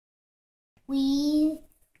We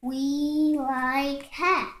like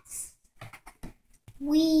hats.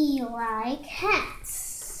 We like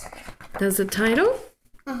hats. That's the title?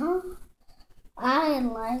 I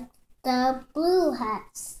like the blue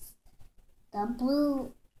hats.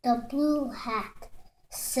 The blue hat,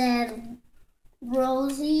 said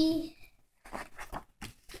Rosie.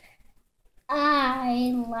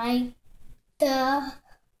 I like the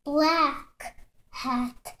black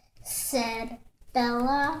hat, said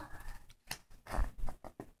Bella.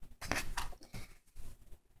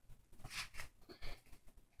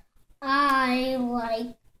 I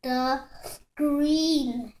like the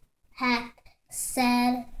green hat,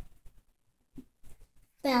 said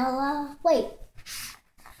Bella. Wait.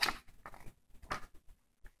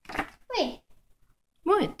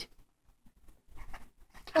 What?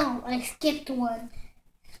 Oh, I skipped one.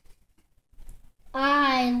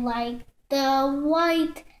 I like the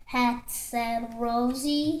white hat, said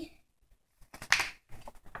Rosie.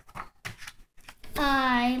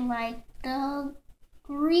 I like the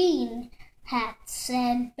green hat,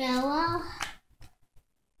 said Bella.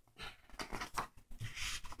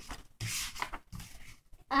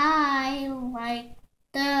 I like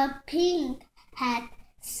the pink hat,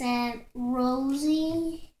 said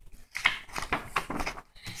Rosie.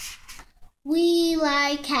 We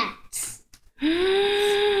like cats.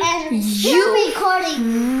 And You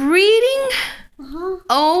recording. Reading?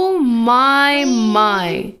 Oh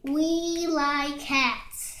my. We like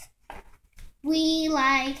cats. We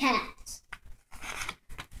like cats.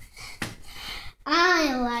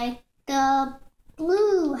 I like the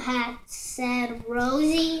blue hat, said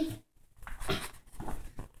Rosie.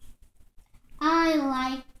 I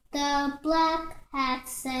like the black hat,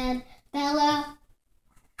 said Bella.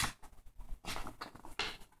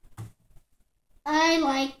 I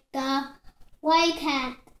like the white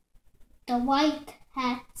hat. The white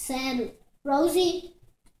hat, said Rosie.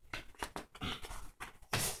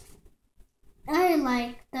 I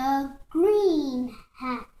like the green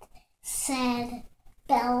hat, said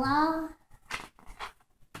Bella.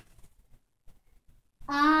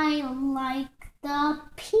 I like the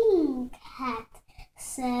pink hat,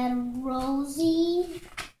 said Rosie.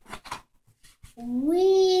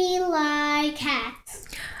 We like cats.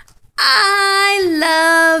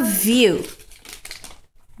 I love you.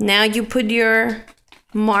 Now you put your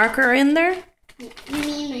marker in there? You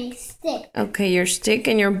mean my stick? Okay, your stick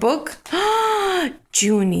and your book.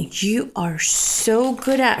 Junie, you are so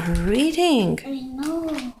good at reading. I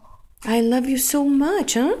know. I love you so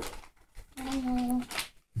much, huh? I know.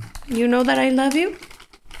 You know that I love you?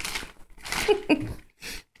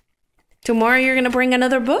 Tomorrow you're going to bring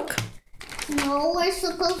another book? No, we're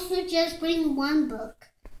supposed to just bring one book.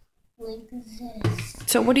 Like this.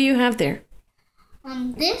 So what do you have there?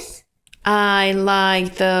 This? I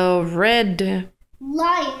like the red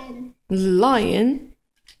lion.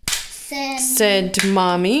 Said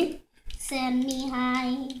Mommy. Said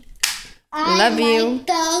Mihai. Love you. Like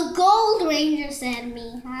the Gold Ranger, said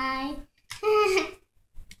Mihai.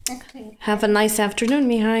 That's pretty. Have a nice afternoon,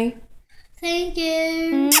 Mihai. Thank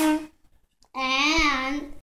you. Mwah. And